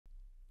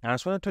And I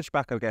just want to touch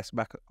back, I guess,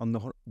 back on the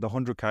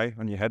 100K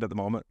on your head at the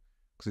moment,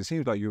 because it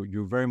seems like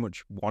you're very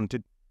much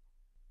wanted.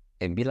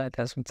 It be like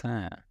that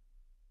sometimes.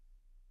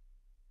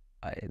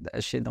 Like,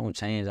 that shit don't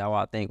change how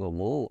I think or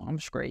move. I'm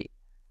straight.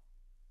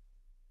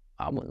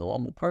 I'm a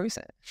normal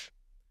person.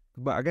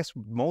 But I guess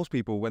most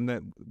people,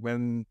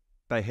 when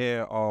they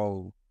hear,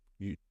 oh,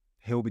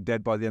 he'll be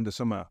dead by the end of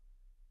summer,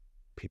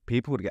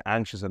 people would get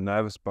anxious and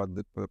nervous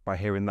by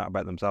hearing that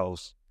about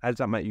themselves. How does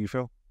that make you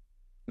feel?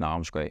 No,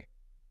 I'm straight.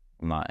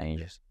 I'm not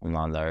anxious. I'm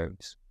not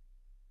nervous.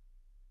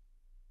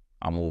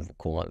 I move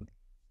accordingly.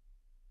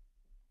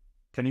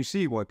 Can you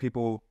see why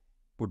people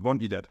would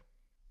want you dead?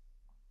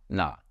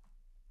 Nah.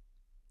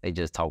 They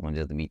just talking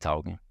just to be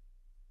talking.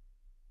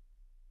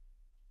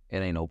 It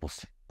ain't no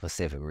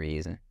specific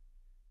reason.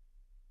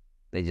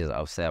 They just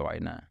upset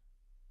right now.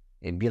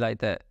 It be like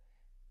that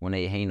when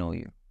they hate on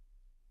you.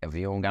 If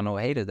you don't got no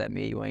haters, that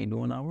means you ain't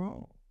doing nothing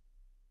wrong.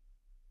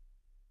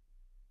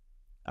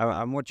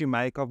 And what do you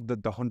make of the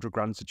 100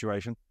 grand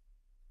situation?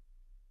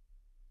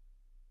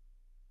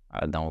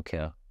 I don't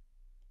care.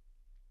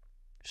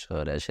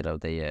 Shove that shit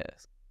up their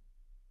ass.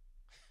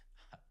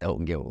 I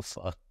don't give a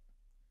fuck.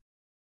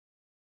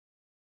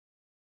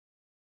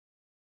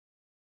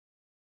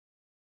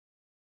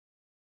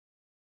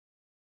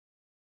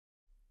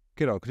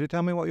 Kiddo, could you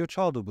tell me what your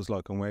childhood was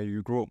like and where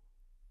you grew up?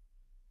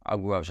 I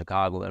grew up in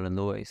Chicago,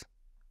 Illinois,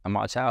 and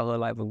my childhood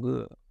life was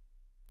good.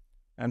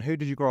 And who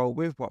did you grow up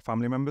with? What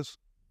family members?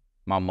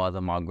 My mother,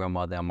 my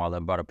grandmother, and my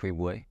little brother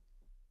Pre-Boy.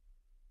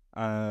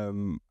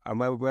 And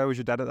where was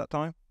your dad at that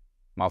time?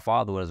 My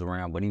father was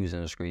around, but he was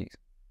in the streets.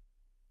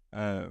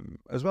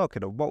 As well,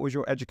 kiddo, what was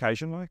your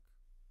education like?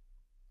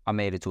 I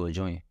made it to a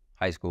junior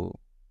high school,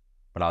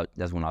 but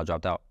that's when I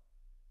dropped out.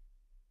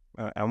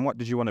 And what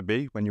did you want to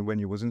be when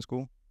you was in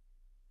school?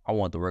 I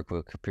wanted to work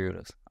with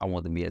computers. I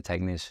wanted to be a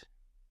technician.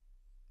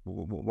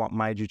 What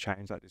made you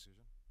change that decision?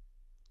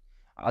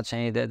 I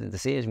changed that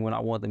decision when I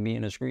wanted to be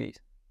in the streets.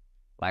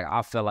 Like,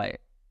 I felt like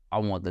I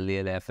wanted to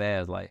live that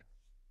fast life.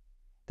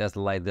 That's the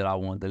life that I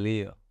wanted to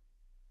live.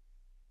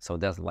 So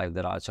that's the life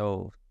that I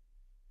chose.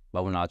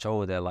 But when I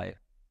chose that life,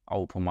 I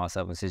would put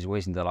myself in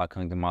situations that I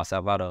couldn't get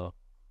myself out of.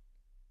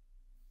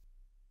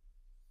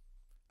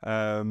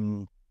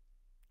 And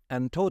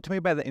talk to me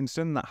about the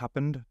incident that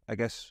happened, I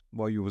guess,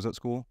 while you was at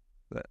school,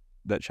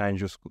 that changed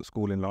your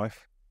schooling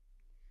life.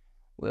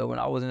 Well, when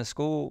I was in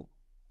school,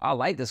 I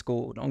liked the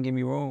school, don't get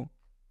me wrong.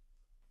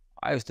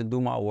 I used to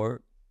do my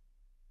work.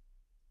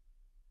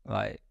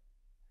 Like,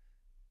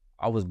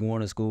 I was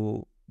going to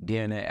school,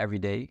 doing that every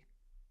day.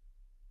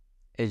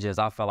 It's just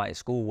I felt like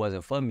school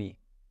wasn't for me.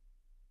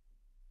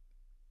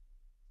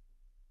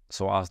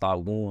 So I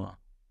stopped going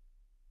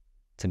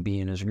to be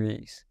in the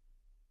streets.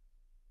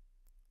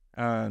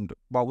 And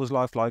what was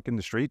life like in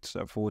the streets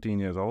at 14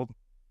 years old?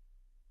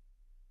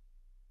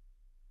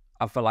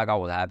 I felt like I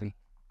was happy.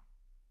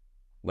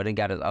 But it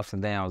got its ups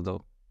and downs,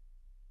 though.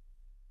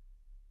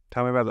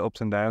 Tell me about the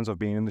ups and downs of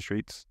being in the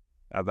streets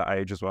at that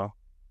age as well.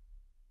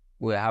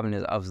 Well, having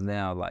its ups and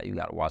downs, like, you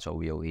got to watch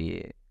over your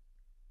head.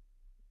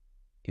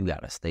 You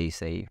got to stay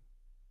safe.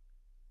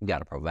 You got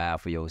to provide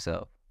for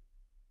yourself.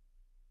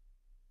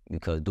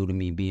 Because due to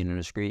me being in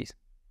the streets,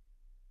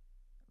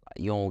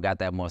 like, you don't got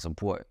that much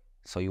support.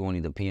 So you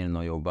only depending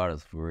on your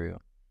brothers for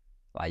real.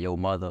 Like, your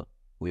mother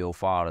or your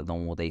father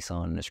don't want their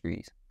son in the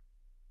streets.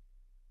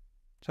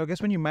 So I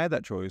guess when you made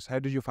that choice, how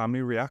did your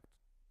family react?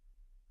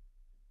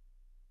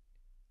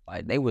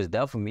 Like, they was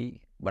there for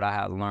me, but I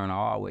had to learn the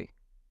hard way.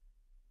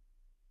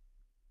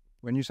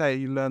 When you say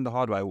you learned the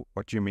hard way,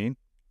 what do you mean?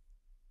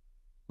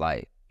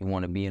 Like, you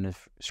want to be in the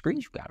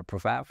streets, you got to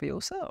provide for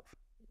yourself.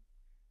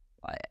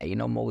 Like, ain't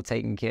no more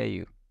taking care of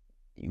you.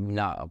 You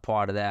not a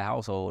part of that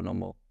household no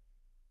more.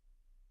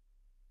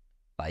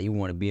 Like, you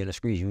want to be in the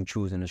streets, you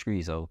choose in the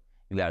streets, so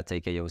you got to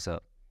take care of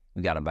yourself.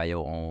 You got to buy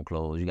your own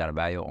clothes. You got to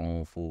buy your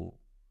own food.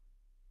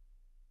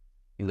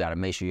 You got to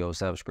make sure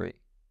yourself straight.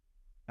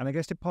 And I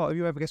guess did part of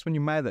you ever, I guess when you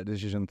made that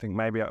decision, think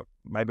maybe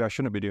I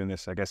shouldn't be doing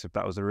this, I guess if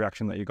that was the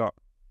reaction that you got?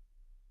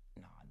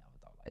 No, I never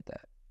thought like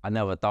that. I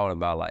never thought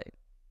about, like,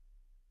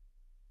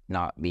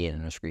 not being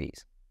in the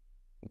streets,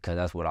 because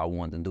that's what I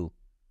wanted to do.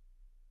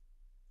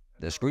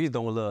 The streets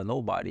don't love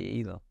nobody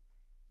either,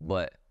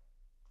 but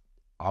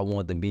I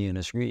want to be in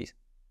the streets.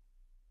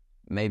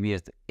 Maybe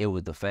it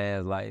was the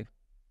fast life.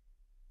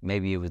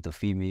 Maybe it was the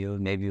females.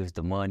 Maybe it was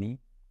the money.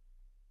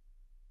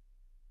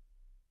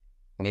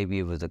 Maybe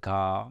it was the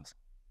cars.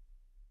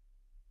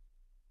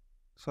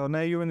 So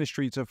now you're in the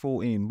streets at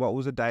 14. What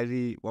was a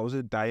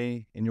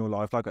day in your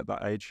life like at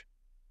that age?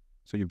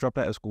 So you've dropped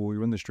out of school,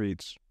 you're in the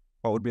streets.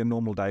 What would be a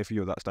normal day for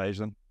you at that stage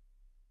then?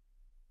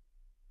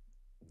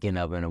 Getting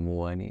up in the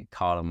morning,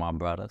 calling my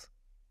brothers.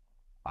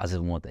 I just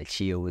want to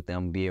chill with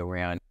them, be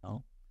around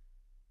them,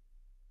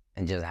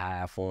 and just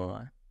have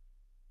fun.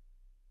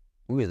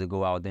 We used to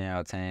go out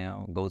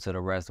downtown, go to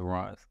the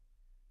restaurants,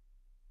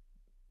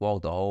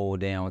 walk the whole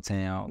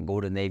downtown,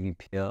 go to Navy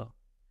Pier.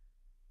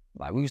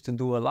 Like, we used to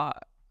do a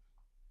lot.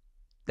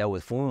 That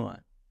was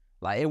fun.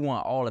 Like, it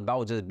wasn't all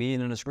about just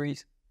being in the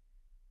streets.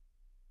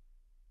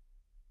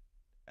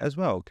 As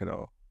well,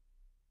 kiddo.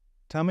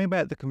 Tell me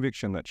about the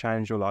conviction that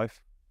changed your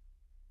life.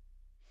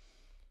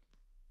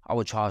 I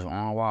was charged with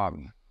armed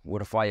robbery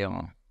with a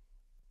firearm.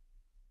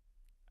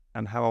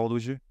 And how old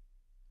was you?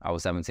 I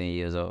was 17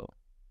 years old.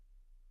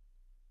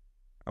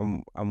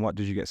 And what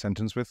did you get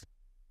sentenced with?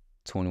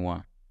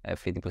 21 at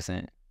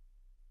 50%.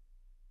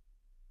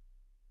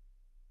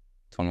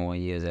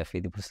 21 years at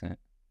 50%. Did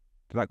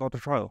that go to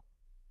trial?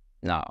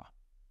 Nah,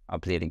 I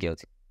pleaded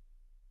guilty.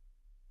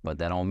 But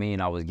that don't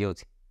mean I was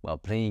guilty. Well,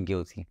 pleading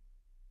guilty,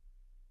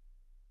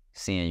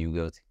 seeing you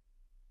guilty.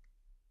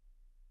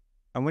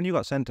 And when you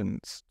got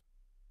sentenced,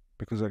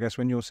 because I guess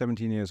when you're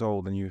 17 years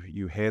old and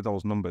you hear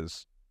those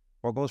numbers,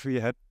 what goes through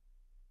your head?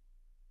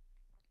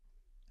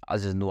 I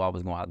just knew I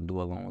was going to have to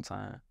do a long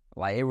time.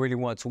 Like, it really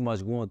wasn't too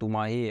much going through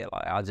my head.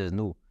 Like, I just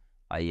knew,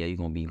 like, yeah, you're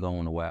going to be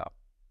going a while.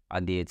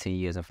 I did 10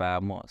 years and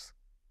 5 months.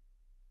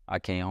 I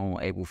came home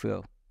April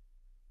 5th.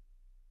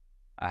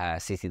 I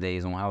had 60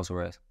 days on house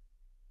arrest.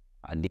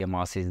 I did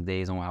my 60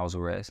 days on house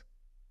arrest.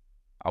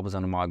 I was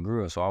under my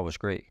grill, so I was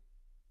straight.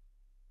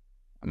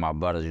 And my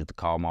brothers used to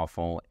call my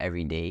phone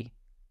every day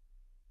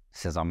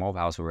since I'm off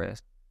house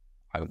arrest.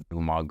 I would do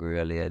my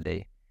grill every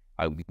day.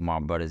 I would be with my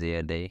brothers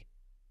every day.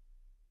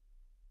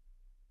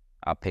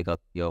 I pick up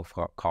your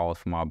calls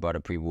from my brother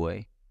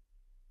Pre-Boy.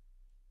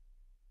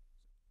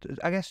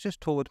 I guess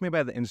just talk to me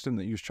about the incident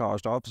that you was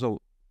charged of.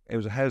 So it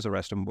was a house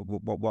arrest, and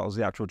what was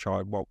the actual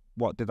charge?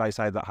 What did they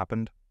say that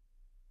happened?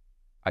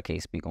 I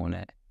can't speak on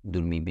that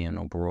due to me being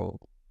on parole.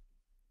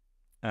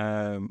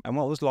 And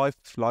what was life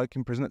like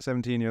in prison at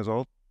 17 years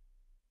old?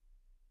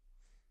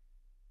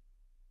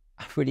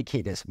 I really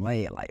can't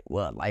explain like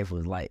what life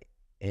was like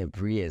in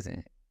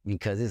prison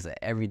because it's an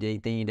everyday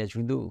thing that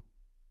you do.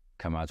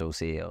 Come out your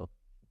cell,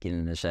 get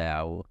in the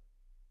shower,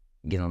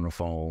 get on the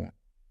phone,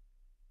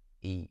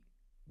 eat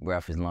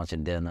breakfast, lunch,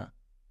 and dinner,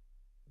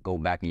 go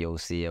back in your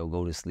cell,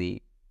 go to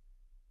sleep.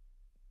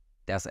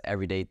 That's an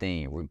everyday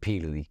thing,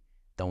 repeatedly.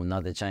 Don't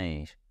nothing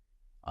change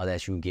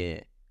unless you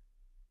get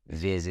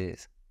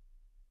visits,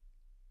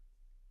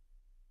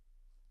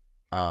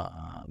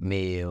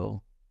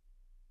 meal,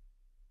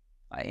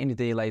 like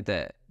anything like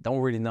that. Don't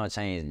really not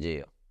change in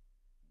jail.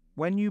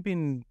 When you've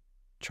been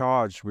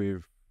charged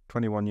with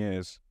 21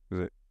 years,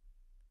 was it?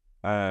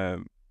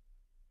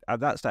 At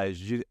that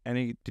stage,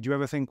 did you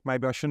ever think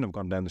maybe I shouldn't have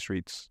gone down the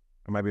streets,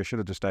 or maybe I should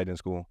have just stayed in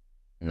school?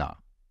 No,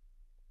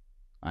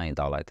 I ain't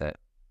thought like that.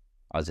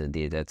 I just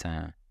did that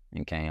time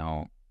and came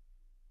home.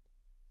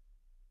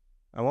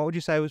 And what would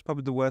you say was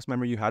probably the worst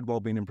memory you had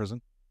while being in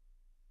prison?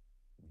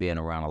 Being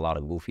around a lot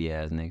of goofy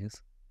ass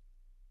niggas.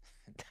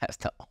 That's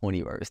the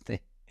only worst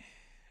thing.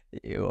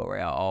 You're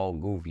around all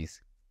goofies.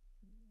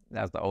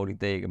 That's the only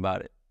thing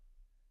about it.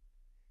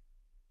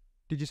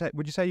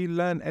 Would you say you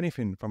learned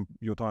anything from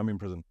your time in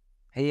prison?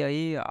 Hell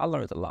yeah, I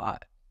learned a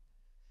lot.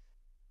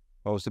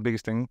 What was the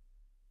biggest thing?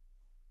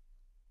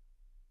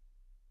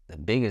 The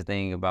biggest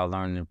thing about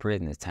learning in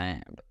prison is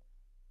time.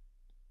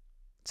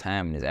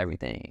 Time is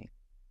everything.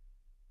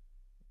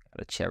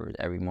 Gotta cherish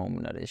every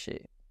moment of this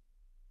shit.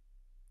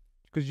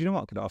 Because you know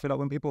what, I feel like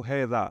when people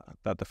hear that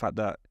the fact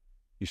that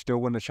you still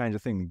want to change a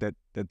thing,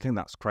 they think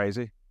that's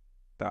crazy.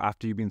 That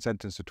after you've been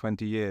sentenced to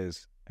 20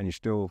 years and you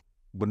still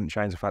wouldn't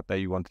change the fact that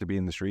you wanted to be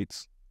in the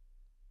streets.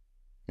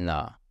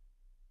 Nah.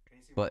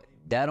 But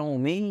that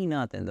don't mean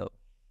nothing though.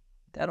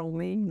 That don't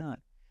mean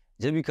nothing.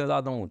 Just because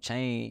I don't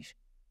change,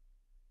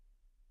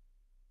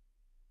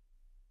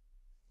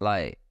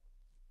 like,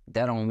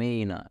 that don't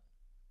mean nothing.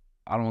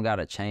 I don't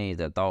gotta change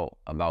the thought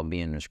about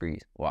being in the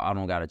streets. Or I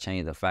don't gotta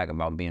change the fact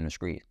about being in the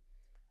streets.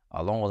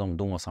 As long as I'm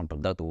doing something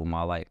productive with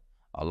my life,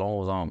 as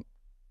long as I'm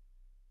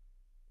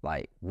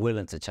like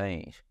willing to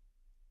change.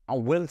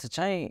 I'm willing to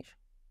change.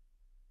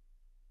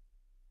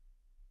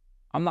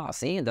 I'm not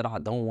saying that I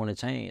don't want to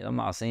change. I'm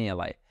not saying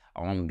like,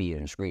 oh, I'm gonna be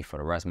in the street for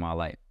the rest of my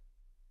life.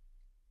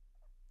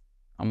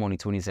 I'm only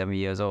 27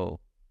 years old.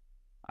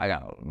 I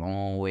got a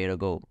long way to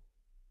go.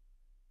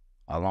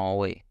 A long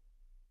way.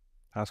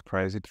 That's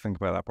crazy to think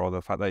about that, bro.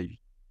 The fact that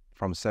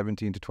from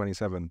 17 to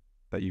 27,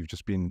 that you've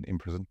just been in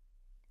prison.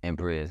 In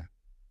prison.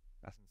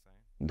 That's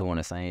insane. Doing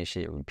the same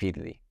shit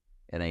repeatedly.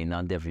 It ain't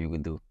nothing different you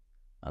can do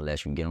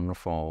unless you get on the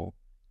phone,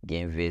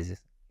 getting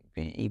visits,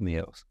 getting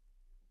emails.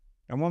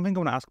 And one thing I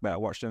want to ask about, I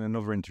watched in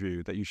another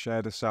interview that you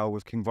shared a cell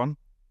with King Von.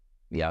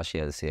 Yeah, I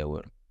shared the cell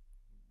with him.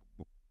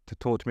 To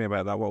talk to me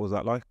about that, what was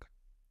that like?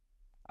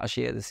 I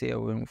shared the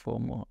cell with him for a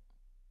month.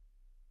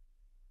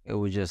 It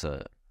was just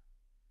a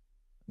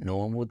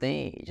normal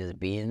thing, just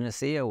being in a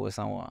cell with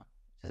someone,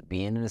 just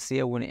being in a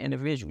cell with an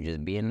individual,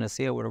 just being in a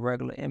cell with a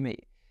regular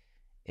inmate.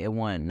 It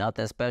wasn't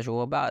nothing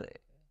special about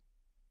it.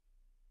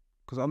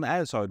 Because on the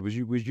outside, was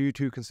you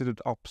two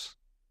considered ops?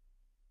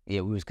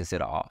 Yeah, we was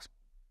considered ops.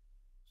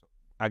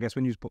 I guess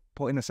when you was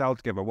put in a cell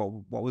together,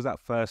 what was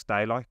that first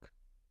day like?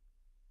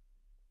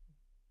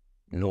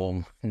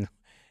 Normal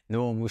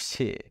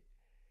shit.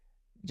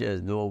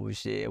 Just normal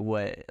shit. It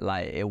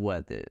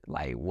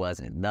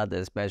wasn't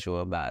nothing special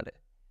about it.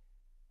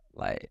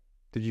 Like,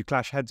 did you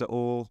clash heads at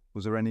all?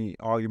 Was there any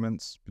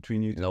arguments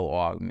between you two? No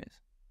arguments,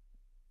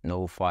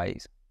 no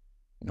fights,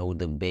 no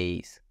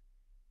debates,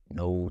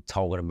 No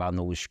talking about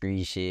no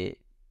street shit.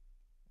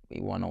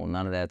 We wasn't on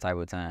none of that type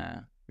of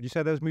time. Would you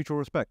say there's mutual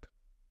respect?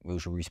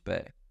 Mutual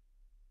respect.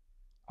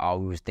 All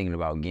we was thinking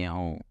about getting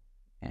home.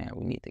 And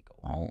we need to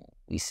go home.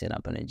 We sit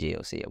up in the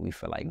jail cell. We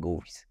feel like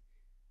goofies.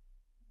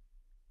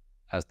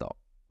 That's the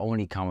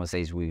only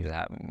conversation we was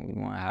having.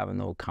 We weren't having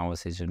no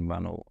conversation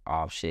about no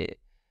off shit,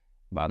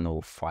 about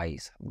no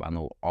fights, about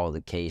no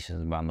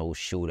altercations, about no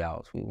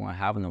shootouts. We weren't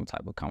having them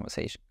type of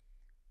conversation.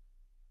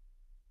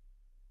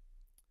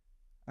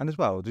 And as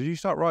well, did you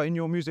start writing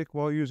your music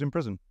while you was in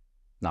prison?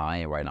 No, I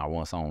ain't writing not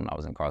one song when I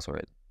was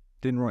incarcerated.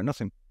 Didn't write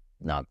nothing?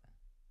 Nothing.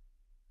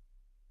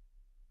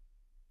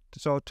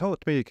 So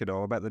talk to me,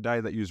 kiddo, about the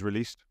day that you was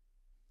released.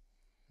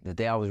 The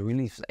day I was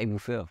released was April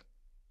 5th.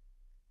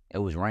 It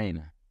was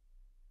raining.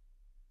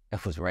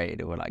 It was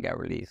raining when I got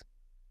released.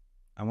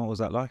 And what was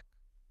that like?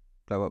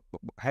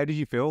 How did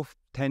you feel?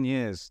 10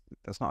 years,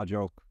 that's not a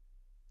joke.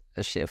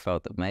 That shit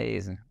felt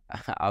amazing.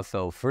 I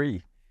felt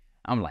free.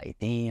 I'm like,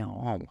 damn,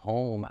 I'm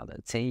home after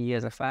 10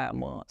 years and 5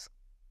 months.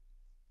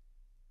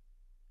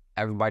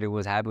 Everybody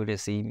was happy to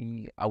see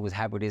me. I was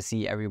happy to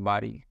see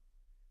everybody.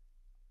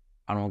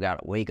 I don't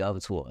gotta wake up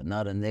to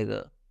another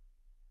nigga.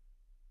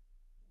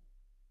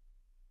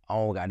 I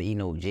don't gotta eat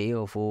no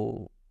jail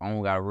food. I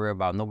don't gotta worry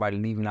about nobody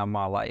leaving out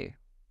my life.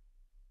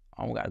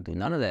 I don't gotta do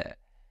none of that.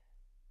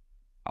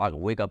 I can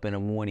wake up in the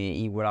morning and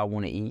eat what I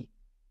wanna eat.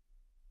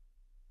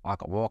 I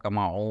can walk out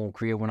my own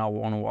crib when I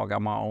wanna walk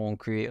out my own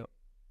crib.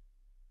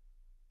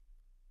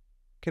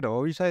 Kiddo,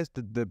 what would you say is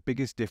the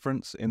biggest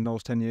difference in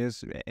those 10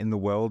 years in the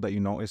world that you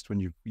noticed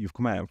when you've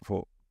come out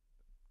for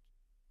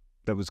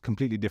that was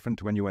completely different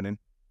to when you went in?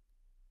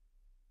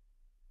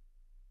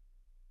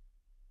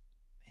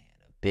 Man,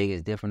 the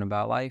biggest difference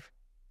about life?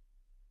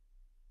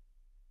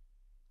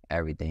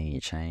 Everything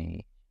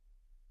changed.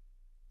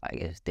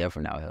 Like, it's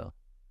different out here.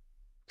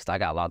 Cause I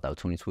got locked up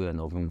 2012,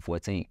 November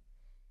 14th.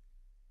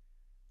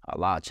 A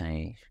lot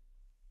changed.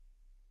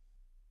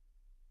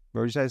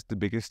 What would you say is the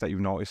biggest that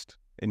you've noticed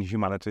in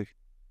humanity?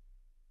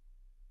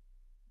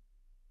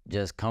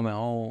 Just coming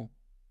home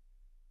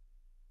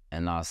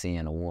and not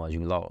seeing the ones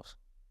you lost.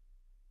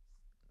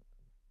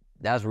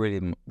 That's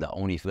really the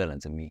only feeling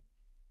to me.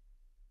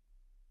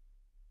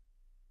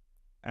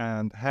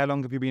 And how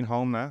long have you been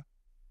home now?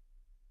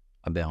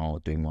 I've been home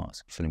 3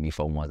 months. Finna be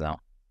 4 months out.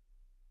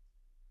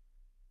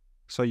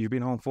 So you've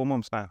been home 4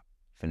 months now?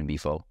 Finna be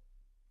 4.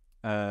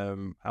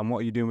 And what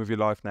are you doing with your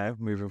life now,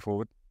 moving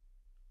forward?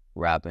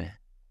 Rapping.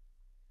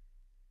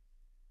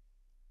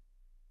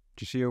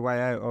 Do you see a way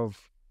out of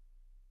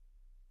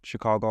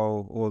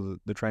Chicago or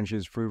the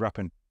trenches through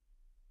rapping?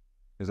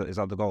 Is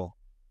that the goal?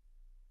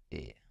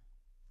 Yeah.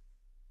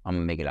 I'm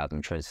gonna make it out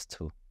them trenches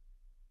too.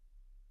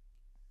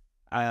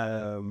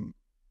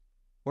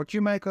 What do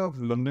you make of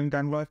London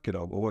gang life,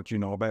 kiddo? Or what do you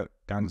know about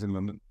gangs in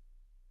London?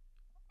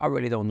 I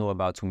really don't know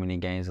about too many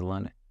gangs in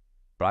London.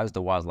 But I used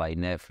to watch like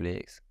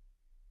Netflix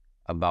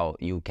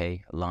about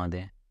UK,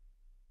 London.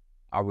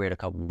 I read a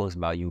couple books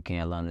about UK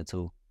and London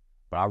too.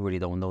 But I really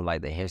don't know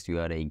like the history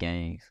of their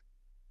gangs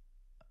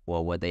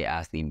or what they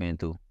actually been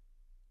through.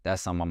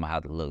 That's something I'm gonna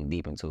have to look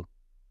deep into.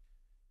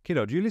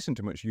 Kiddo, do you listen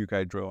to much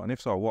UK drill? And if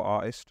so, what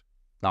artist?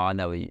 No, I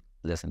never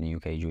listen to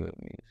UK drill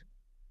music.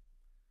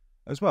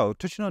 As well,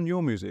 touching on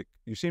your music,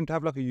 you seem to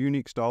have like a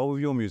unique style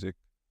with your music.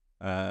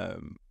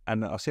 And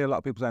I see a lot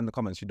of people say in the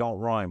comments, you don't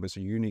rhyme, but it's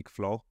a unique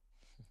flow.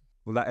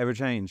 Will that ever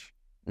change?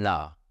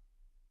 Nah.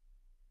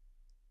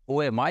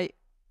 Well, it might,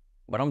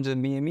 but I'm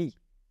just being me.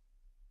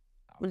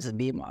 I'm just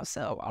being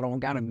myself. I don't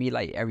gotta be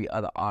like every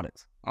other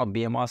artist. I'm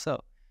being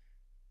myself.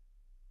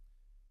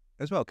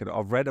 As well, kiddo,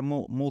 I've read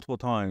multiple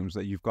times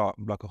that you've got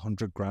like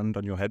 100 grand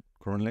on your head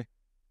currently.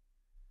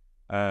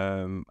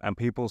 And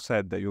people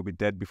said that you'll be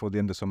dead before the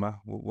end of summer.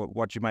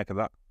 What do you make of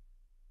that?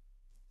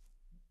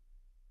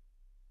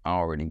 I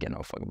don't really get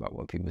no fuck about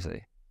what people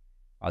say.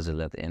 I just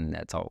let the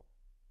internet talk.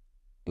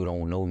 You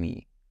don't know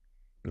me.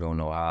 You don't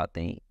know how I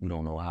think. You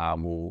don't know how I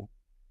move.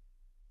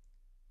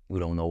 You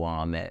don't know where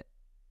I'm at.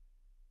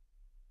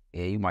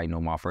 Yeah, you might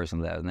know my first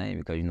and last name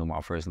because you know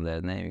my first and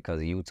last name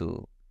because of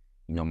YouTube.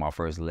 You know my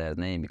first and last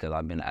name because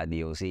I've been at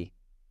DOC.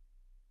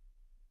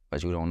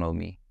 But you don't know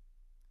me.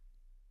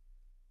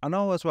 I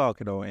know as well,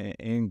 kiddo,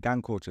 in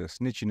gang culture,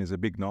 snitching is a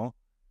big no.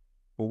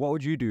 But what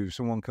would you do if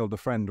someone killed a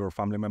friend or a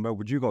family member?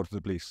 Would you go to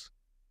the police?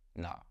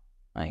 Nah,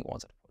 I ain't going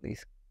to the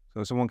police. So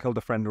if someone killed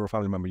a friend or a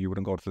family member, you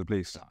wouldn't go to the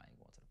police? Nah, I ain't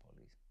going to the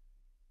police.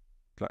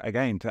 Like,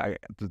 again,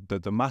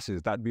 the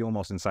masses, that'd be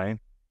almost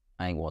insane.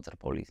 I ain't going to the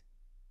police.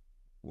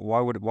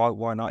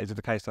 Why not? Is it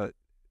the case that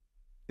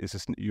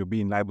you're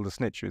being labelled a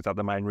snitch? Is that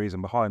the main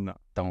reason behind that?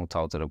 Don't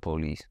talk to the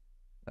police.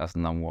 That's the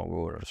number one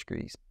rule of the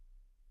streets.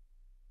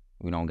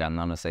 We don't got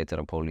nothing to say to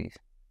the police.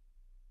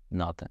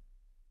 Nothing.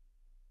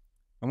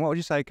 And what would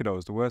you say, kiddo,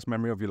 is the worst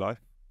memory of your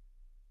life?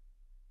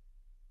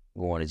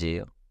 Going to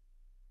jail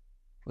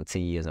for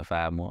 10 years and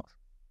 5 months.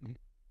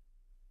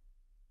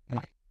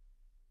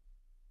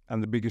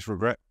 And the biggest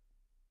regret?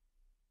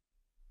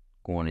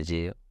 Going to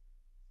jail.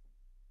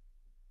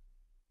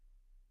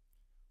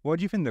 Why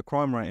do you think the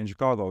crime rate in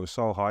Chicago is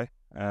so high?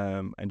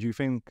 And do you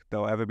think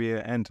there'll ever be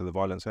an end to the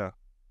violence here?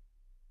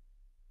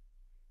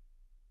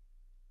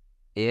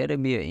 Yeah, it'll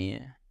be an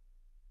end.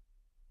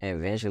 And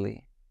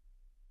eventually,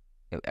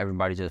 if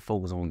everybody just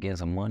focus on getting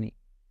some money.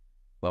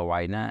 But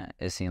right now,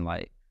 it seems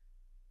like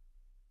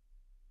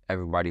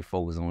everybody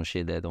focus on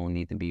shit that don't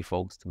need to be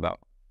focused about.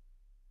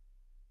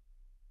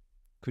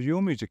 Because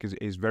your music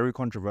is very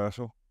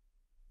controversial,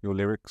 your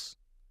lyrics.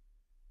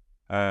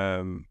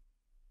 Why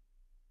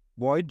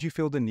do you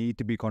feel the need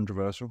to be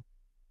controversial?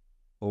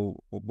 Or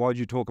why do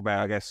you talk about,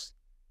 I guess,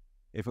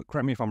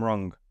 correct me if I'm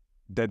wrong,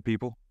 dead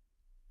people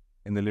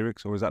in the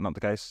lyrics, or is that not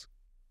the case?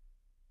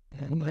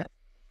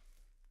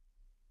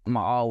 I'm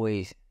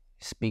always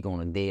speak on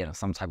the dead in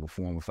some type of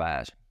form or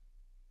fashion.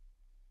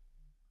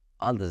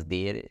 Others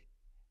did it.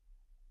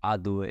 I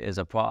do it as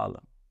a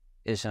problem.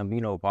 It shouldn't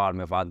be no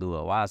problem if I do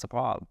it. Why is it a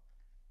problem?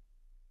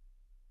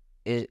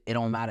 It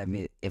don't matter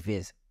if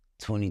it's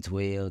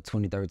 2012,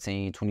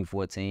 2013,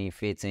 2014,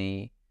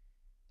 15. It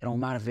don't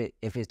matter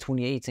if it's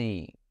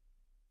 2018,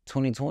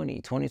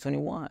 2020,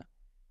 2021.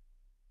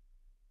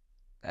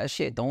 That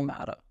shit don't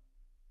matter.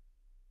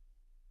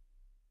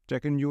 Do you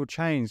reckon you'll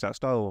change that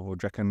style, or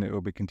do you reckon it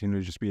will be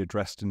continually just be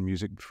addressed in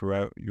music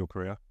throughout your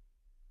career?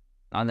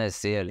 Not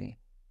necessarily.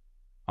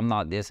 I'm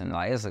not dissing.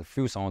 Like, it's a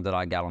few songs that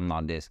I got I'm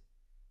not dissing.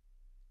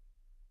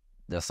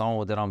 The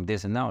songs that I'm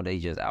dissing now, they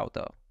just out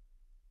though.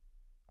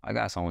 I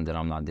got songs that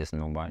I'm not dissing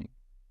nobody.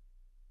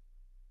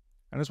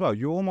 And as well,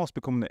 you're almost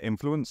becoming the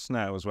influence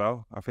now as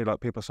well. I feel like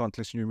people are starting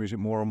to listen to your music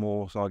more and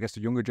more. So I guess the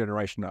younger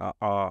generation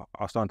are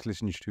starting to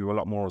listen to you a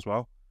lot more as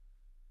well.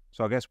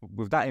 So I guess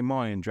with that in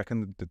mind, do you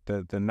reckon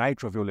the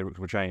nature of your lyrics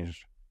will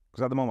change?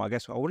 Because at the moment, I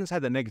guess I wouldn't say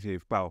they're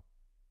negative, but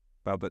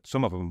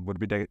some of them would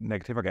be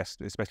negative, I guess,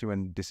 especially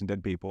when dissing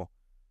dead people.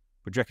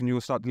 But do you reckon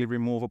you'll start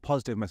delivering more of a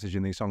positive message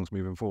in these songs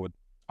moving forward?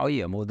 Oh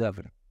yeah, most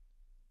definitely.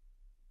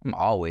 I'm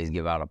always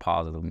give out a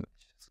positive message.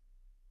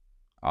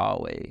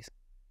 Always.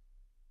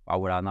 Why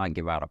would I not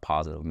give out a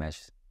positive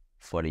message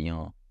for the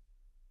young?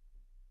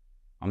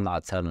 I'm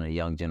not telling the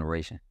young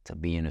generation to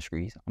be in the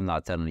streets. I'm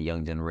not telling the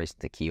young generation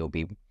to kill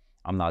people.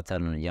 I'm not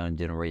telling the young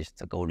generation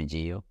to go to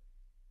jail.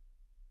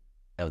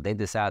 If they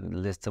decide to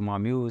listen to my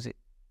music,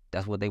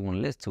 that's what they want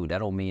to listen to. That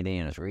don't mean they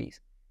in the streets.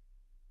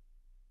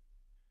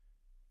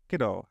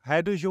 Kiddo,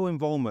 how does your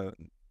involvement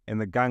in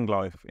the gang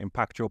life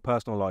impact your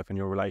personal life and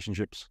your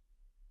relationships?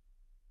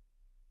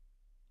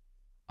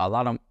 A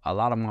lot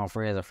of my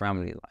friends and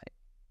family, like,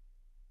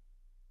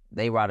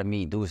 they rather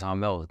me do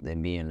something else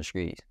than be in the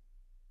streets.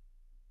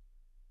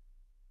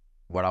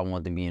 What I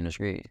want to be in the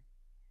streets.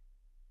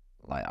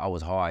 Like, I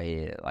was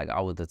hard-headed. Like,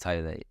 I was the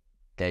type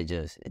that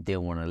just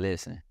didn't want to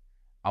listen.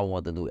 I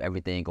want to do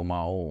everything on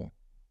my own.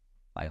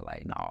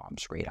 Like, no, I'm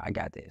straight. I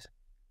got this.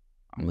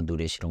 I'm going to do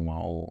this shit on my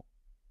own.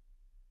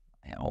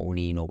 I don't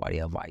need nobody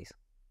advice.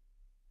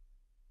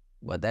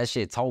 But that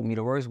shit taught me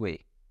the worst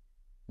way.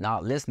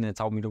 Not listening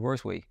taught me the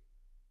worst way.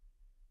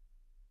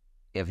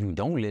 If you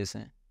don't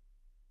listen,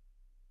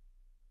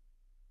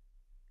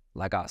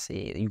 like I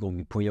said, you're going to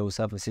be putting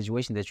yourself in a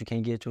situation that you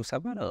can't get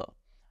yourself out of.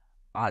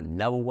 I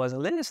never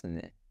wasn't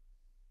listening.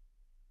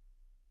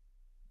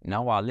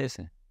 Now I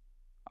listen.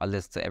 I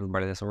listen to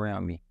everybody that's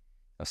around me.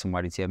 If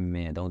somebody tell me,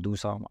 man, don't do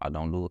something, I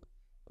don't do it.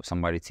 If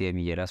somebody tell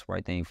me, yeah, that's the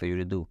right thing for you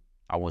to do,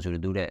 I want you to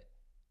do that.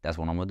 That's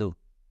what I'm going to do.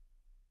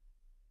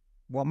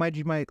 What made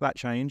you make that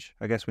change?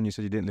 I guess when you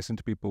said you didn't listen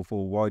to people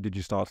before, why did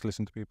you start to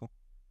listen to people?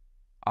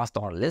 I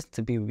started listening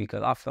to people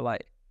because I feel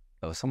like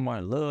if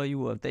somebody love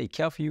you or if they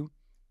care for you,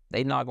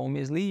 they not going to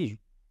mislead you.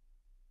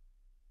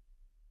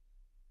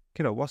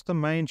 Kiddo, what's the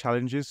main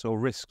challenges or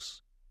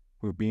risks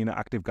with being an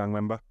active gang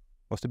member?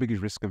 What's the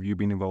biggest risk of you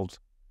being involved?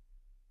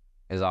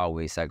 There's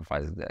always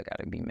sacrifices that got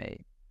to be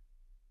made.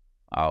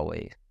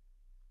 Always.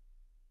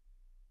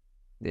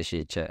 This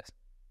shit chess.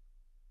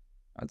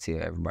 I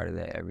tell everybody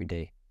that every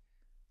day.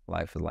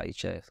 Life is like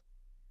chess.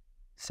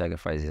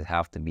 Sacrifices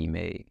have to be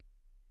made.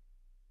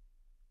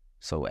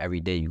 So every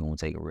day you're going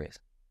to take a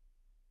risk.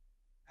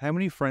 How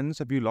many friends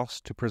have you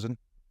lost to prison?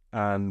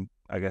 And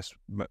I guess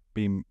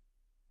being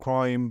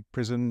crime,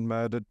 prison,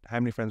 murdered. How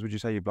many friends would you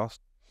say you've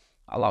lost?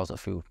 I lost a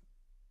few.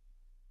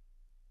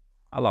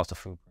 I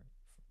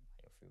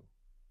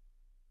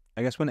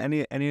guess when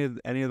any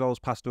of those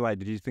passed away,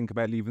 did you think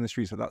about leaving the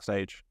streets at that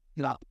stage?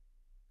 No.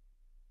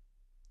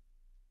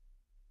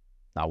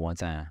 Not one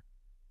time.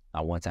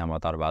 Not one time I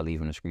thought about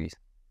leaving the streets.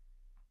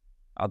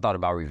 I thought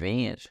about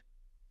revenge,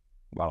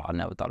 but I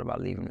never thought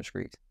about leaving the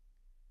streets.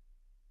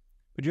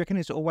 But do you reckon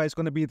it's always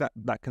going to be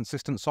that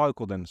consistent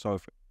cycle then? So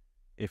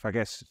if I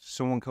guess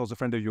someone kills a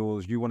friend of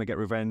yours, you want to get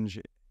revenge.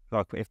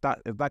 Like if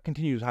that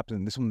continues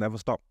happening, this will never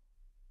stop.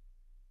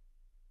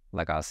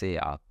 Like I said,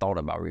 I thought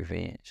about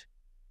revenge.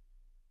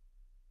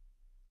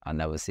 I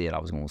never said I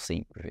was going to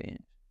seek revenge.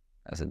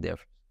 That's the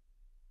difference.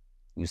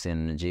 You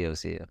sitting in the jail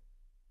cell.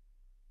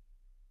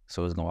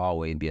 So it's going to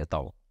always be a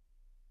thought.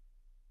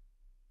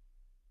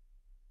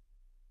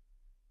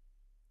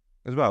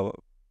 As well,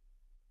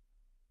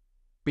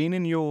 being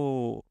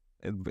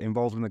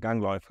involved in the gang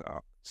life,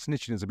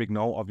 snitching is a big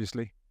no,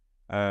 obviously.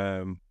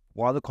 What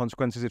are the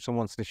consequences if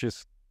someone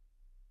snitches?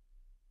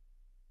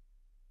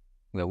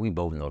 Well, we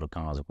both know the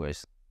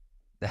consequences.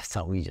 That's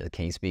something we just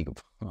can't speak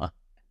upon.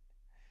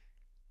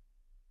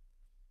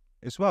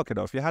 It's well,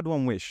 kiddo. If you had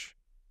one wish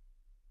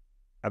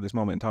at this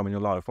moment in time in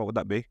your life, what would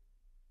that be?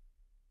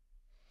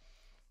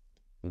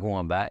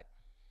 Going back,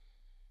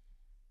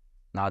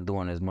 not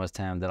doing as much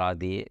time that I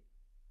did,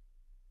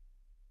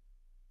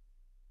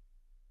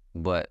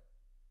 but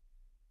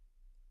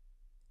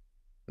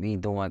me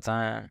doing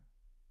time,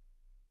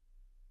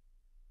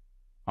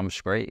 I'm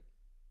straight.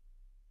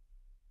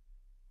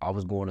 I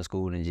was going to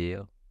school in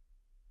jail.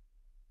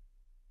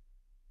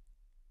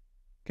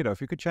 Kiddo,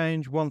 if you could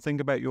change one thing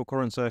about your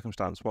current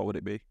circumstance, what would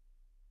it be?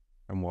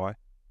 And why?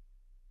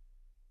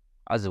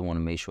 I just want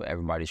to make sure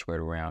everybody's straight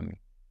around me.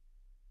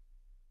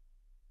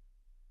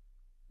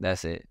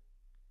 That's it.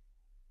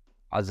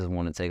 I just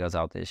want to take us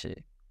out this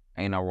shit.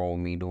 Ain't no wrong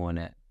with me doing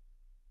that.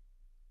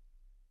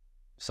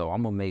 So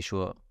I'm going to make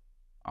sure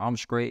I'm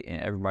straight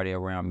and everybody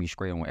around me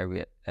straight on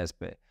every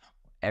aspect.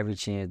 Every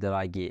chance that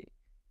I get.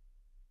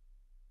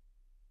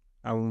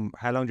 How long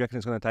do you reckon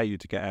it's going to take you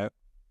to get out?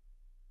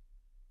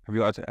 Have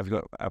you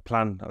got a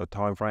plan, a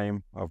time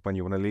frame of when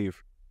you want to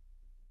leave?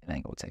 It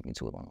ain't going to take me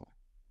too long.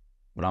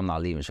 But I'm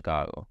not leaving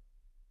Chicago.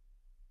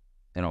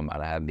 It don't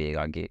matter how big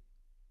I get.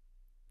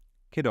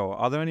 Kiddo,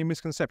 are there any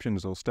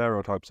misconceptions or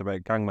stereotypes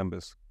about gang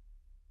members?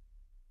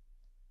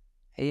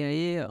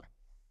 Yeah.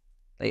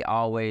 They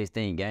always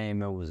think gang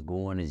members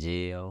going to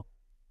jail.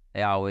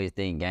 They always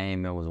think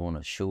gang members want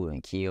to shoot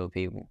and kill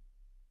people.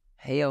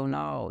 Hell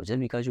no. Just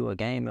because you're a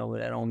gang member,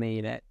 that don't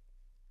mean that.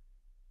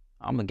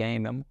 I'm a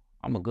gang member.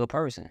 I'm a good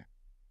person.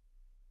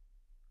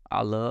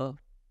 I love,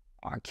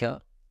 I care.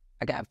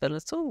 I got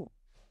feelings too.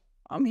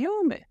 I'm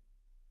human.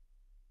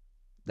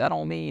 That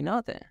don't mean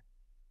nothing.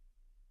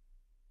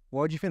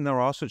 Why do you think there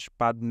are such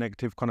bad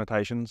negative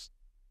connotations?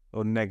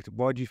 Or negative?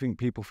 Why do you think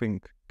people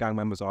think gang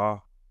members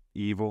are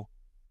evil?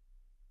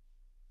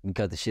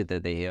 Because the shit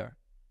that they hear.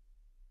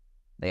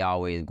 They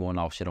always going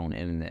off shit on the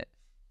internet.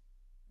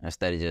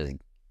 Instead of just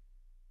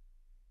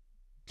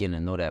getting to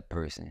know that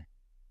person.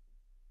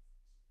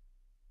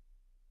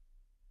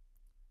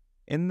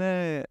 In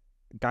the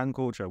gang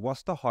culture,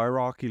 what's the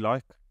hierarchy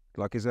like?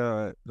 Like, is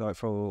there, like,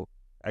 for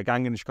a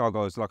gang in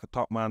Chicago, is like a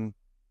top man,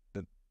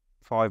 the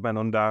 5 men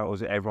under, or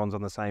is it everyone's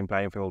on the same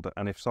playing field?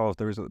 And if so, if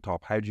there is at the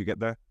top, how do you get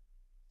there?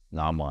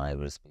 No, I'm not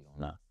able to speak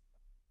on that.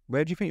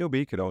 Where do you think you'll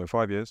be, kiddo, in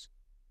 5 years?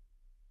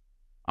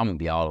 I'm going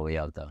to be all the way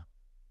up there.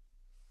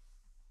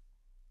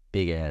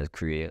 Big ass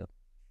crib.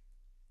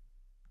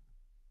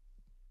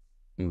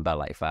 About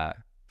like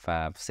five,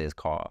 6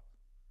 cars.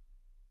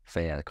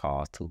 Fast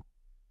cars too.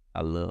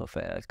 I love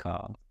fast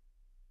cars.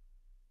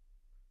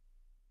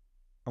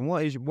 And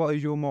what is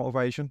your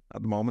motivation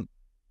at the moment?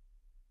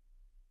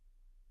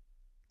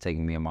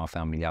 Taking me and my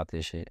family out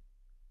this shit.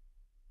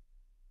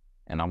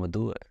 And I'm going to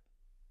do it.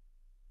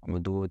 I'm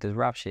going to do it with this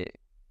rap shit.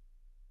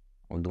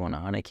 I'm doing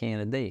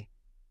 100K a day.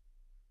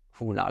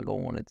 Who not going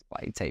to want to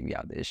like take me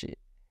out this shit?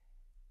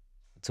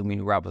 Too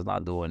many rappers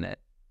not doing that.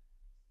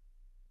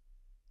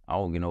 I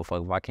don't give no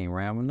fuck if I can't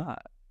rhyme or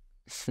not.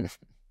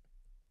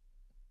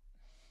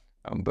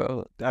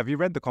 Bro. Have you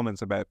read the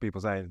comments about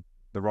people saying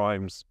the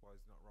rhymes? Why is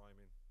it not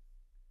rhyming?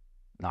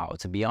 No,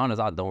 to be honest,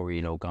 I don't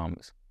read no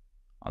comments.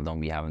 I don't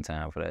be having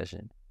time for that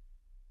shit.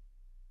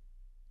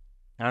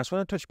 And I just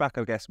want to touch back,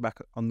 I guess,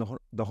 on the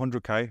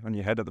 100K on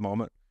your head at the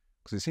moment,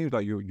 because it seems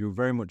like you're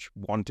very much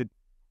wanted.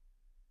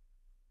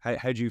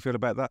 How do you feel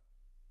about that?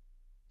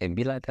 It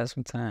be like that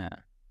sometimes.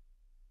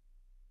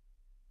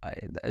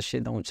 Like, that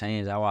shit don't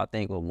change how I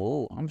think or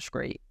move. I'm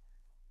straight.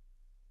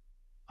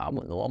 I'm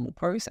a normal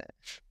person.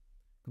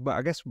 But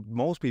I guess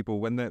most people,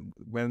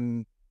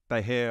 when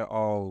they hear,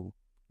 oh,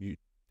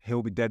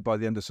 he'll be dead by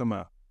the end of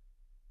summer,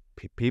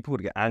 people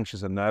would get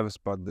anxious and nervous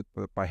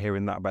by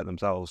hearing that about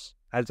themselves.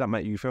 How does that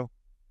make you feel?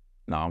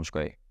 No, I'm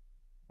straight.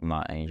 I'm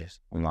not anxious.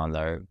 I'm not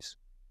nervous.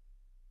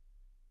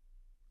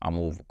 I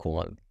move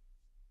accordingly.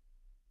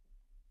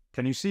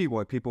 Can you see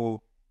why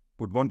people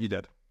would want you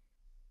dead?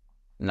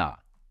 Nah.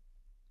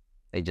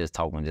 They just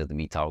talking just to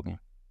be talking.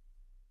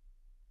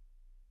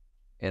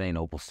 It ain't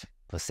no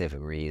specific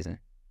reason.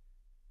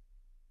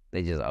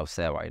 They just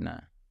upset right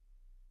now.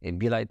 It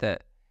be like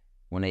that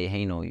when they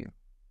hate on you.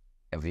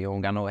 If you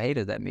don't got no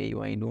haters, that means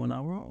you ain't doing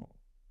nothing wrong.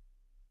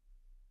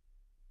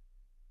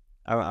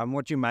 And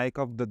what do you make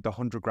of the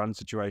 100 grand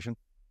situation?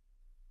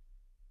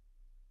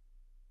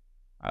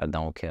 I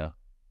don't care.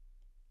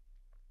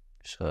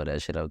 Shove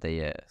that shit up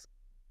their ass.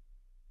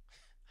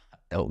 I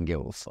don't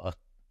give a fuck.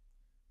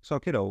 So,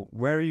 kiddo,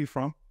 where are you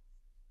from?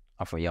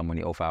 I'm from Young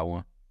Money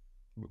 051.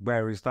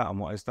 Where is that and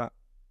what is that?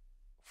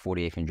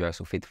 48th and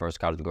Drexel, 51st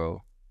College Grove.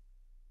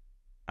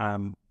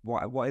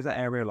 What is that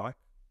area like?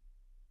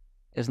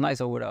 It's nice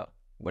over there,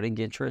 but it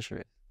get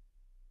treacherous.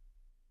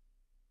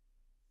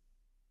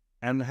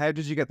 And how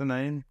did you get the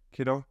name,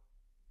 kiddo?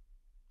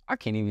 I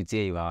can't even tell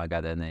you how I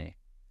got that name.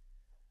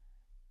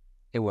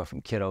 It went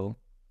from Kiddo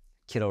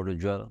to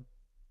Drilla.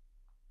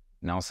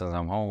 Now since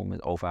I'm home,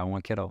 it's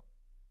 051 Kiddo.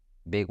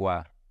 Big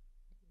Y.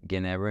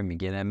 Getting that Remy,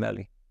 getting that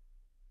Melly.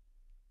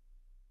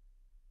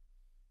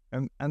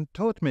 And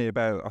talk to me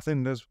about, I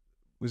think there's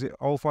was it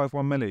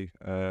 051 Melly,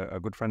 a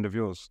good friend of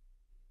yours?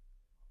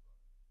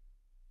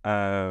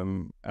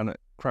 And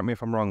correct me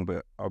if I'm wrong,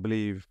 but I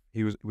believe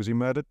was he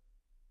murdered?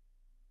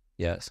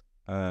 Yes.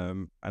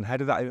 And how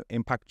did that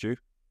impact you?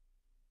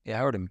 It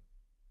hurt him.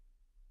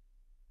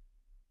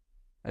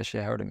 That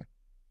shit hurt me.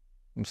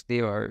 I'm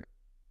still hurt.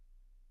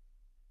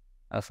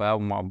 That's why I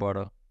was my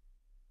brother.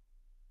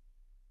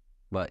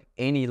 But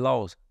any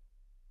loss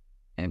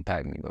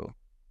impact me, bro.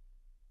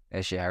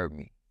 That shit hurt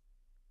me.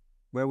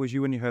 Where was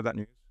you when you heard that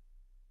news?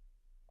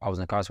 I was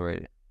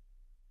incarcerated.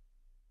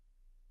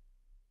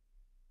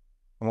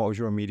 And what was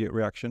your immediate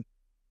reaction?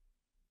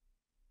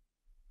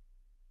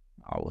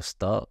 I was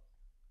stuck.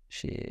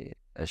 Shit,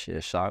 that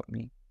shit shocked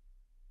me.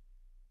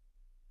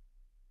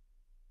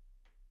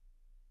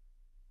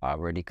 I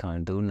already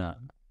couldn't do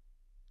nothing.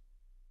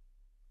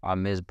 I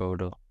miss bro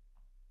though.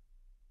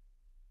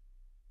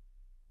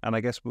 And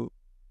I guess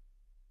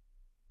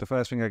the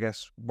first thing, I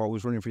guess, what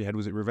was running through your head,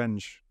 was it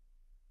revenge?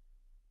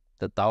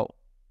 The thought.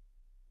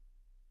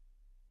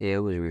 Yeah, it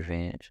was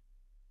revenge.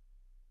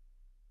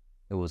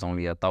 It was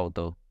only a thought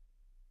though.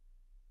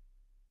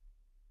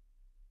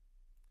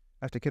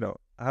 After Kiddo,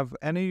 have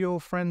any of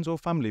your friends or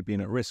family been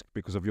at risk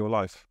because of your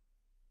life?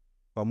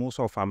 But more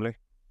so family?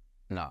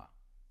 Nah.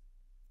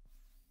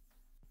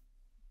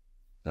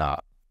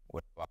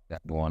 What the fuck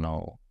that going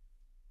on?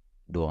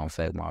 Do I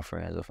affect my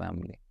friends or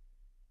family?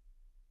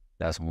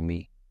 That's on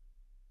me.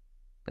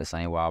 The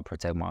same way I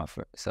protect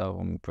myself,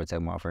 I'm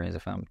protect my friends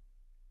and family.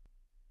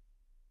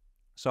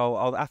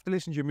 So after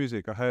listening to your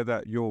music, I heard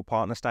that your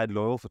partner stayed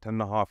loyal for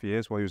 10.5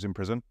 years while he was in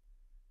prison.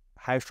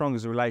 How strong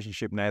is the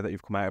relationship now that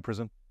you've come out of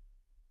prison?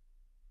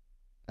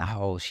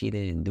 Oh, she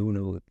didn't do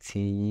no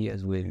 10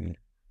 years with me.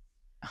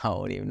 I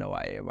don't even know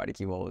why everybody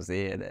keep on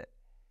saying that.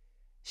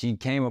 She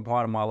came a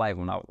part of my life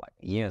when I was like,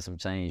 yeah, some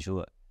change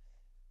short.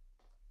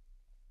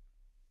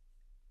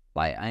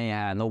 Like, I ain't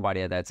had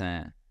nobody at that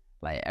time.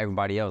 Like,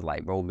 everybody else,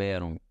 like, bro,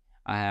 bad on me.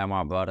 I had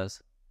my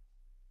brothers.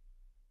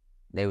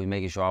 They was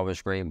making sure I was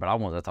straight, but I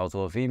wanted to talk to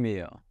a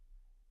female.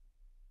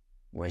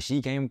 When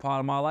she came a part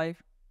of my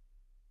life,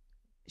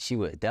 she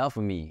was there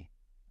for me.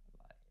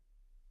 Like,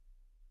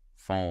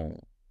 phone,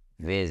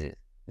 visits,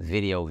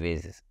 video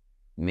visits,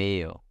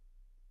 meal.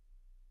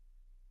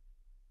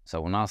 So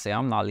when I say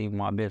I'm not leaving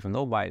my bed for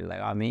nobody, like,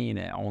 I mean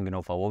that. I don't give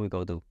no fuck what we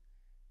go through.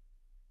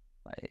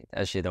 Like,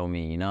 that shit don't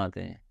mean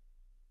nothing.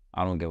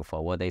 I don't give a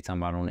fuck what they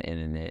talking about on the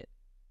internet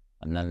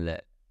or none of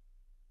that.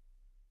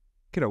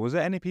 Kiddo, was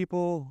there any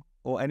people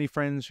or any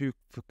friends who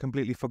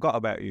completely forgot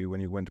about you when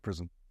you went to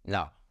prison?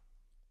 No.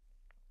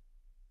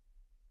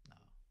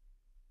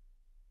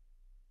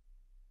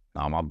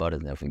 No, my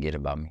brothers never forget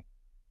about me.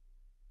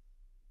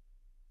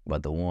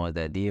 But the ones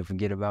that did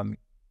forget about me,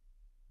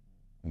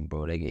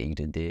 bro, they get eat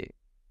a dick.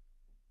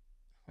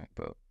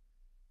 Bro.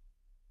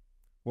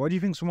 Why do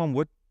you think someone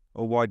would?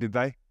 Or why did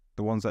they?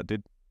 The ones that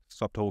did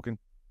stop talking?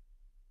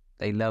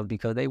 They left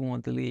because they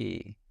wanted to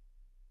live.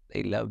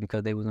 They left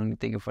because they was only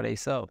thinking for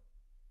themselves.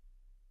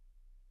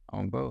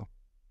 Bro.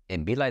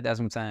 And be like that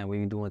sometimes. We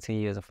been doing 10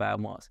 years and 5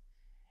 months.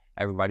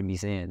 Everybody be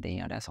saying,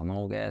 damn, that's a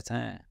long ass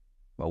time.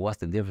 But what's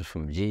the difference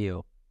from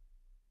jail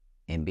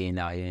and being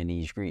out here in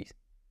these streets?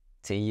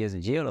 10 years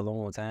in jail a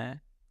long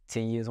time.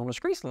 10 years on the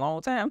streets a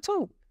long time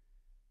too.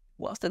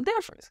 What's the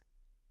difference?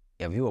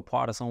 If you a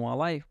part of someone's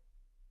life,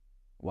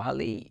 why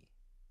leave?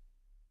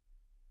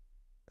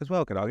 As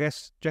well, kiddo, I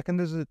guess, do you reckon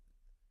there's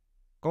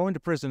going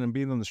to prison and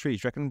being on the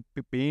streets, do you reckon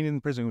being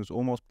in prison was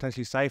almost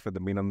potentially safer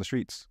than being on the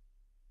streets?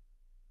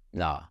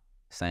 Nah,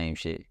 same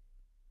shit.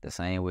 The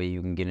same way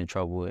you can get in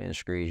trouble in the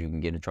streets, you can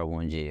get in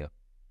trouble in jail.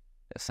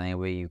 The same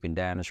way you can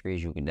die in the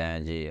streets, you can die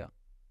in jail.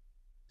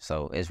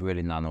 So it's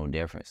really not no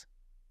difference.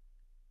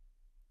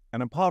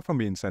 And apart from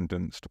being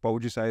sentenced, what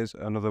would you say is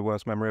another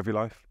worst memory of your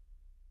life?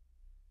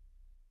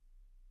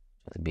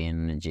 Just being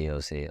in the jail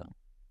cell.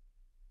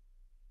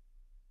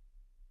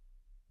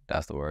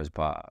 That's the worst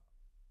part.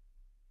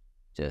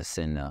 Just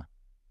sitting there,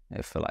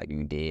 it feel like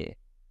you dead.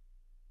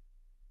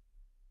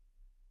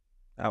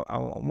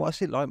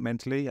 What's it like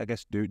mentally, I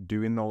guess,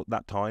 doing all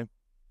that time?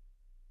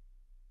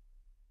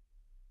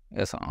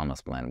 It's an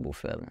unexplainable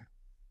feeling.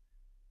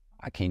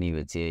 I can't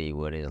even tell you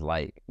what it's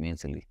like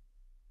mentally.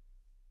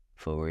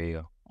 For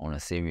real, on a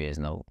serious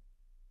note.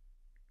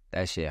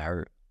 That shit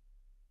hurt.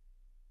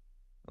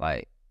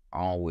 Like,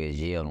 I don't wish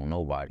jail on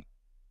nobody.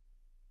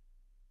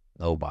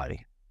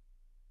 Nobody.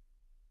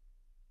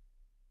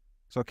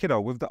 So,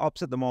 kiddo, with the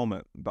ops at the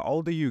moment, the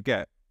older you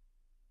get,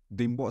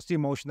 what's the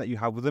emotion that you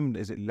have with them?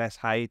 Is it less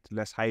hate,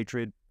 less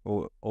hatred,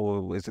 or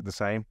is it the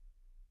same?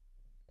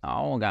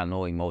 I don't got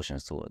no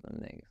emotions toward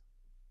them niggas.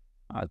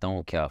 I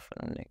don't care for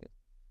them niggas.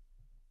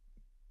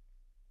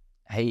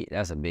 Hate,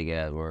 that's a big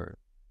ass word.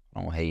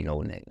 I don't hate no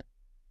nigga.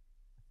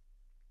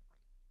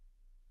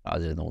 I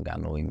just don't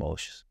got no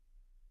emotions.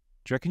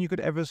 Do you reckon you could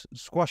ever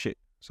squash it?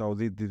 So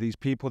these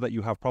people that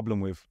you have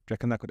problem with, do you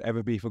reckon that could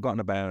ever be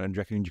forgotten about, and do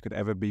you reckon you could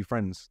ever be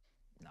friends?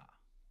 Nah.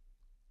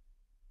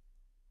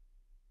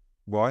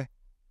 Why?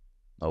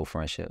 No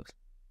friendships.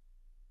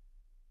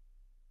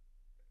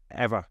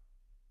 Ever?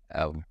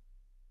 Ever.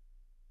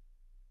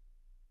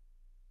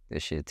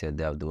 This shit till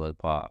death do us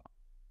part.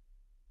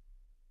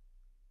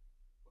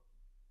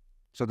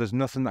 So there's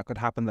nothing that could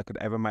happen that could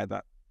ever make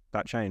that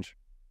change.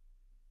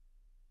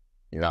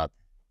 Nothing.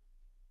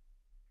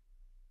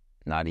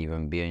 Not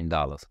even $1 billion.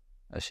 That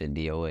shit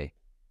DOA.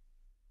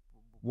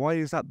 Why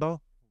is that though?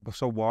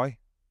 So why?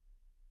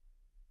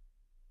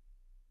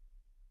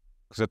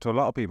 Because to a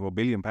lot of people, £1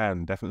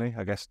 billion, definitely.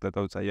 I guess that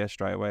they would say yes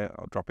straight away.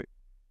 I'll drop it.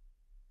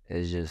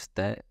 It's just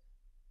that.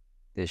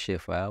 This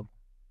shit forever.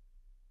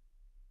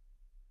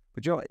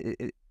 But you know,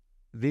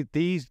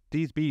 these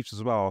beefs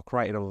as well are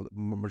created a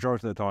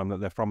majority of the time that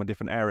they're from a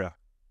different area.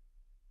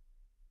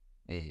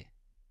 Yeah.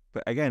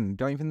 But again,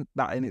 don't you think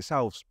that in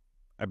itself's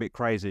a bit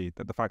crazy,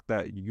 that the fact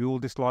that you'll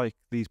dislike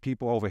these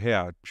people over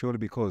here purely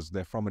because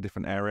they're from a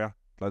different area?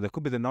 Like, they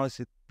could be the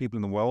nicest people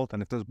in the world,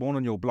 and if there's one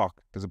on your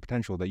block, there's a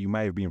potential that you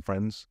may have been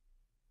friends.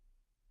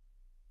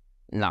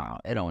 Nah,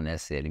 it don't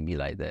necessarily be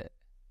like that.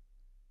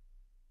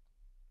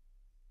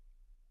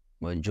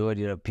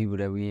 Majority of the people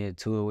that we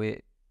into it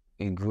with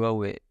and grow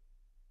with.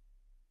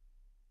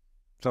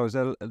 So is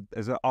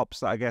there ops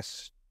that I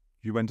guess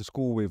you went to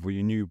school with or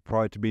you knew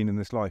prior to being in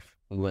this life?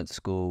 We went to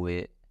school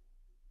with.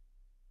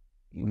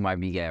 You might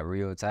be got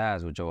real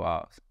ties with your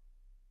ops.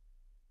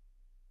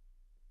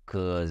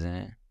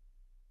 Cousin,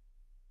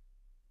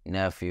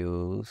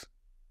 nephews,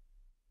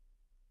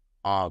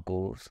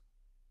 uncles.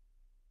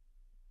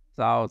 It's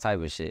all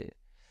type of shit.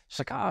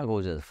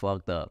 Chicago just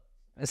fucked up.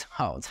 It's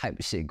all type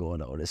of shit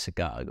going on in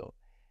Chicago.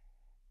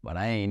 But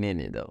I ain't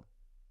in it though.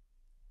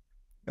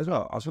 As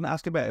well, I was going to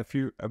ask about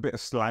a bit of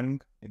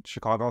slang,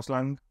 Chicago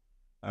slang.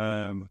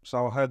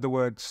 So I heard the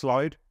word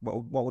slide.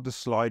 What would the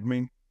slide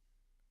mean?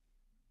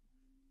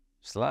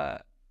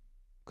 Slide.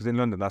 Because in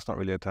London, that's not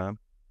really a term.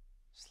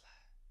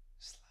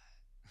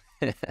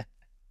 Slide.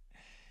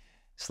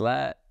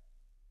 Slide.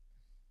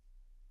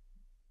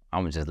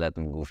 I'm going to just let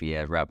them goofy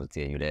ass rappers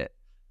tell you that.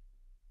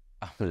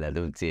 I'm going to let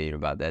them tell you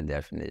about that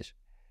definition.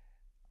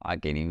 I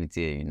can't even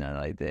tell you nothing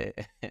like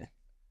that.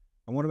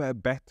 And what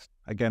about bet?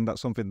 Again,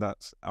 that's something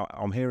that's,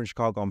 I'm here in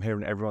Chicago, I'm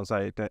hearing everyone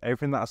say it.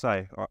 Everything that I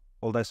say,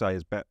 all they say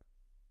is bet.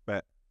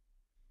 Bet.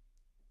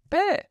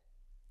 Bet.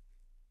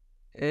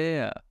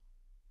 Yeah.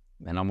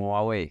 Man, I'm on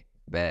my way.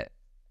 Bet.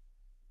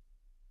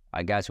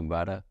 I got you,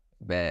 brother.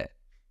 Bet.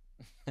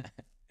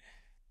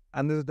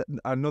 And there's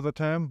another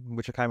term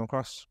which I came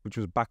across, which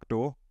was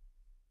backdoor.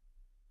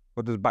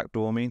 What does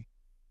backdoor mean?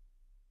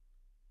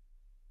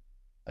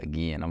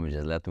 Again, I'm going to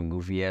just let them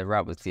goofy ass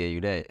rappers tell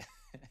you that.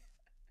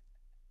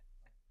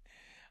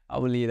 I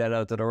would leave that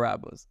up to the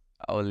rappers.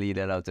 I would leave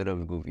that up to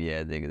them goofy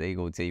ass niggas. They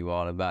gonna tell you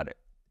all about it.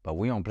 But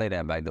we don't play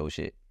that backdoor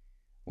shit.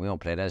 We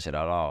don't play that shit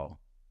at all.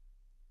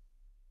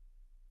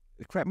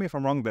 Correct me if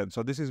I'm wrong then.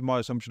 So this is my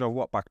assumption of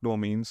what backdoor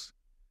means.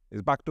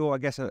 Is backdoor, I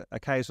guess, a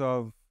case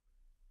of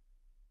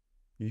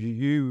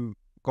you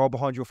go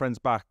behind your friend's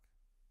back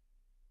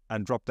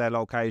and drop their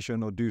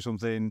location or do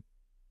something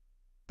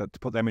that to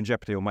put them in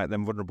jeopardy or make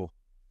them vulnerable?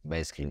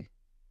 Basically.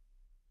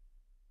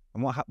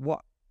 And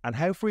what and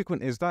how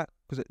frequent is that?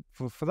 Because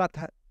for that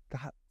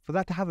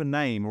to have a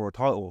name or a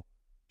title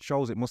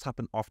shows it must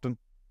happen often.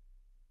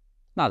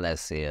 Not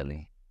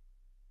necessarily.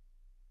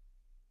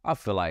 I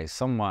feel like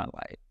someone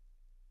like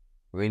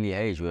really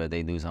hates you if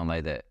they do something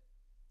like that.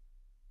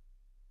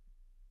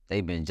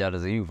 They've been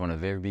jealous of you from the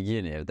very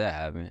beginning if that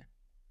happened.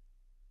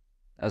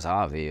 That's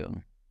how I feel.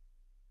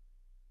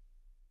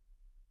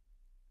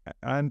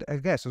 And I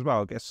guess as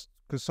well, because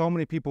so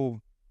many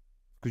people,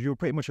 because you're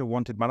pretty much a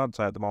wanted man, I'd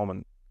say, at the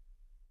moment,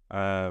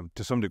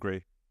 to some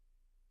degree.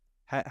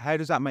 How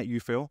does that make you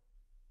feel?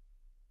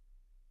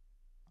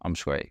 I'm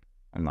straight.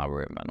 I'm not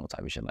worried about no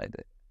type of shit like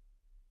that.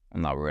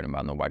 I'm not worried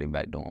about nobody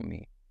backdooring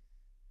me.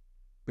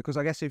 Because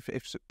I guess if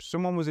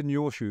someone was in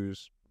your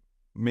shoes,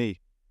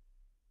 me,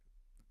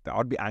 that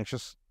I'd be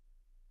anxious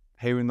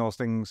hearing those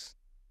things.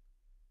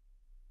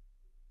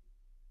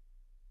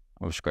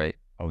 I'm straight.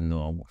 I'm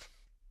normal.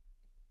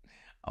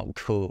 I'm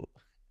cool.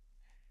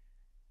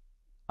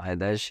 Like,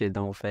 that shit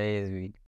don't faze me.